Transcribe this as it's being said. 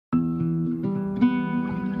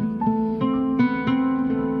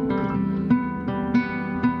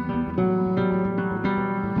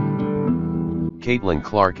Caitlin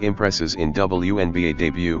Clark impresses in WNBA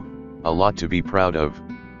debut, a lot to be proud of.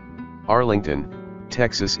 Arlington,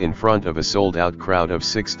 Texas, in front of a sold-out crowd of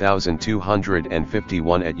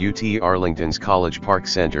 6,251 at UT Arlington's College Park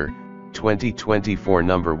Center, 2024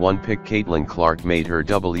 number 1 pick Caitlin Clark made her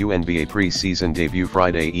WNBA preseason debut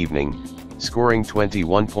Friday evening, scoring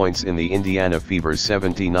 21 points in the Indiana Fever's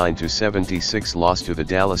 79-76 loss to the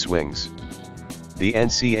Dallas Wings. The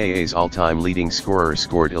NCAA's all-time leading scorer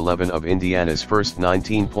scored 11 of Indiana's first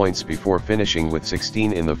 19 points before finishing with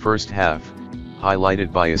 16 in the first half,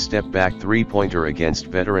 highlighted by a step-back three-pointer against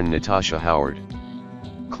veteran Natasha Howard.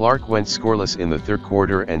 Clark went scoreless in the third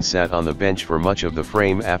quarter and sat on the bench for much of the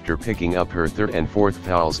frame after picking up her third and fourth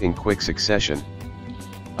fouls in quick succession.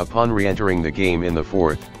 Upon re-entering the game in the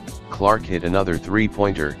fourth, Clark hit another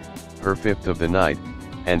three-pointer, her fifth of the night,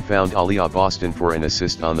 and found Aliyah Boston for an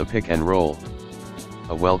assist on the pick and roll.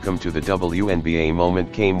 A welcome to the WNBA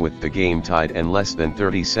moment came with the game tied and less than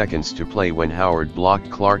 30 seconds to play when Howard blocked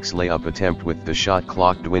Clark's layup attempt with the shot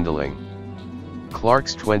clock dwindling.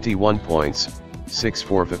 Clark's 21 points, 6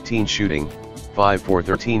 for 15 shooting, 5 for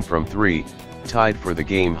 13 from 3, tied for the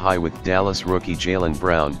game high with Dallas rookie Jaylen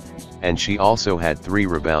Brown, and she also had 3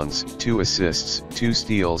 rebounds, 2 assists, 2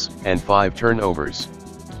 steals, and 5 turnovers.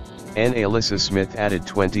 Alyssa Smith added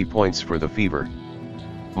 20 points for the Fever.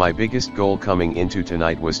 "My biggest goal coming into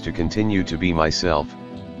tonight was to continue to be myself,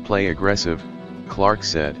 play aggressive," Clark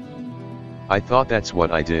said. "I thought that's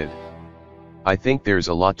what I did. I think there's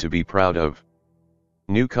a lot to be proud of."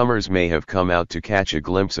 Newcomers may have come out to catch a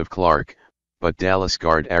glimpse of Clark, but Dallas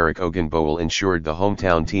guard Eric Ogunbowale ensured the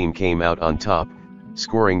hometown team came out on top,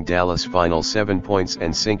 scoring Dallas' final 7 points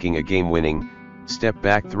and sinking a game-winning,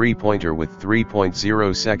 step-back three-pointer with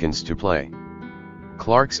 3.0 seconds to play.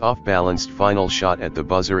 Clark's off-balanced final shot at the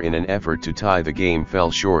buzzer in an effort to tie the game fell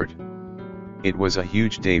short. It was a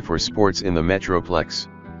huge day for sports in the Metroplex.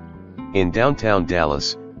 In downtown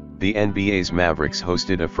Dallas, the NBA's Mavericks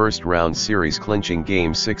hosted a first-round series clinching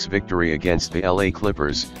Game 6 victory against the LA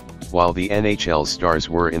Clippers, while the NHL's Stars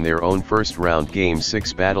were in their own first-round Game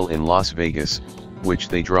 6 battle in Las Vegas, which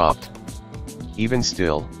they dropped. Even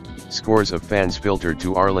still, scores of fans filtered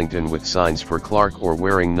to Arlington with signs for Clark or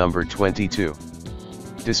wearing number 22.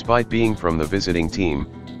 Despite being from the visiting team,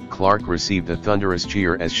 Clark received a thunderous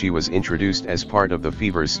cheer as she was introduced as part of the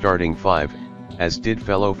Fever's starting 5, as did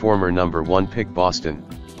fellow former number 1 pick Boston.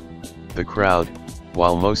 The crowd,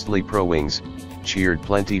 while mostly pro-Wings, cheered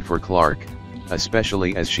plenty for Clark,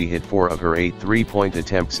 especially as she hit 4 of her 8 three-point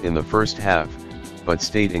attempts in the first half, but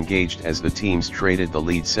stayed engaged as the teams traded the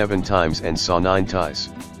lead 7 times and saw 9 ties.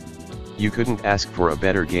 "You couldn't ask for a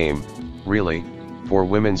better game, really, for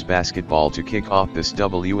women's basketball to kick off this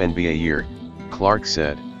WNBA year," Clark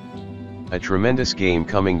said. "A tremendous game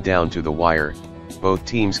coming down to the wire, both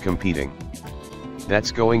teams competing.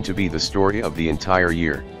 That's going to be the story of the entire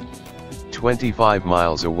year." 25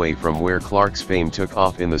 miles away from where Clark's fame took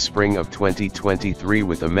off in the spring of 2023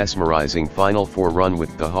 with a mesmerizing Final Four run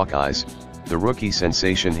with the Hawkeyes, the rookie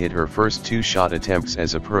sensation hit her first 2 shot attempts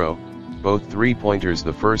as a pro, both three-pointers,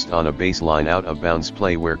 the first on a baseline out-of-bounds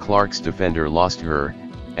play where Clark's defender lost her,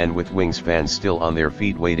 and with Wings fans still on their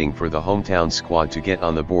feet waiting for the hometown squad to get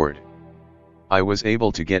on the board. "I was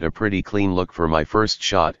able to get a pretty clean look for my first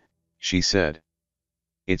shot," she said.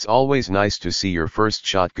 "It's always nice to see your first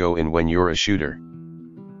shot go in when you're a shooter."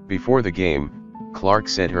 Before the game, Clark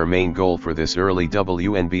said her main goal for this early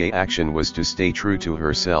WNBA action was to stay true to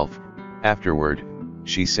herself. Afterward,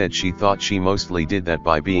 she said she thought she mostly did that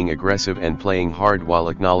by being aggressive and playing hard while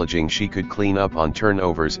acknowledging she could clean up on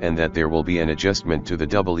turnovers and that there will be an adjustment to the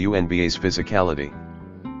WNBA's physicality.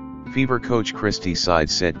 Fever coach Christy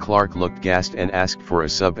Sides said Clark looked gassed and asked for a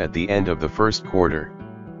sub at the end of the first quarter.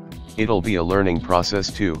 "It'll be a learning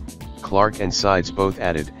process too," Clark and Sides both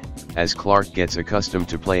added, as Clark gets accustomed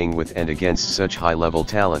to playing with and against such high-level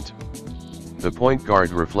talent. The point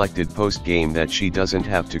guard reflected post-game that she doesn't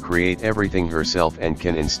have to create everything herself and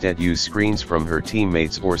can instead use screens from her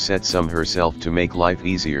teammates or set some herself to make life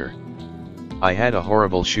easier. "I had a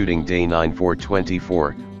horrible shooting day, 9 for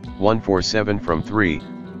 24, 1 for 7 from 3,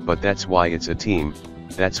 but that's why it's a team,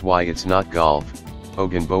 that's why it's not golf,"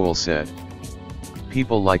 Ogunbowale said.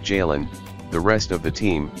 "People like Jaylen, the rest of the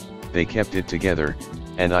team, they kept it together,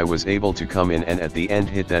 and I was able to come in and at the end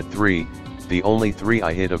hit that 3, the only 3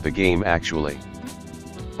 I hit of the game actually.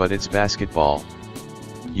 But it's basketball.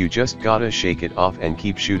 You just gotta shake it off and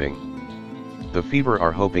keep shooting." The Fever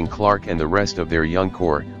are hoping Clark and the rest of their young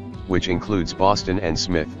core, which includes Boston and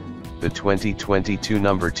Smith, the 2022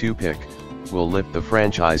 number 2 pick, will lift the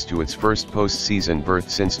franchise to its first postseason berth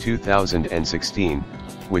since 2016,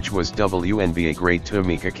 which was WNBA great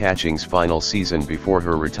Tamika Catching's final season before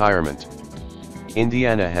her retirement.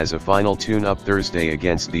 Indiana has a final tune-up Thursday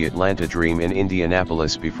against the Atlanta Dream in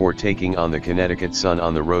Indianapolis before taking on the Connecticut Sun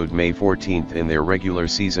on the road May 14th in their regular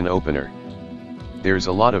season opener. There's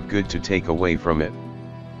a lot of good to take away from it.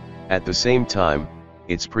 At the same time,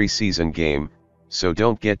 it's preseason game, so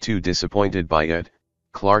don't get too disappointed by it,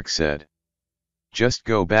 Clark said. Just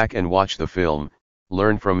go back and watch the film,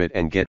 learn from it and get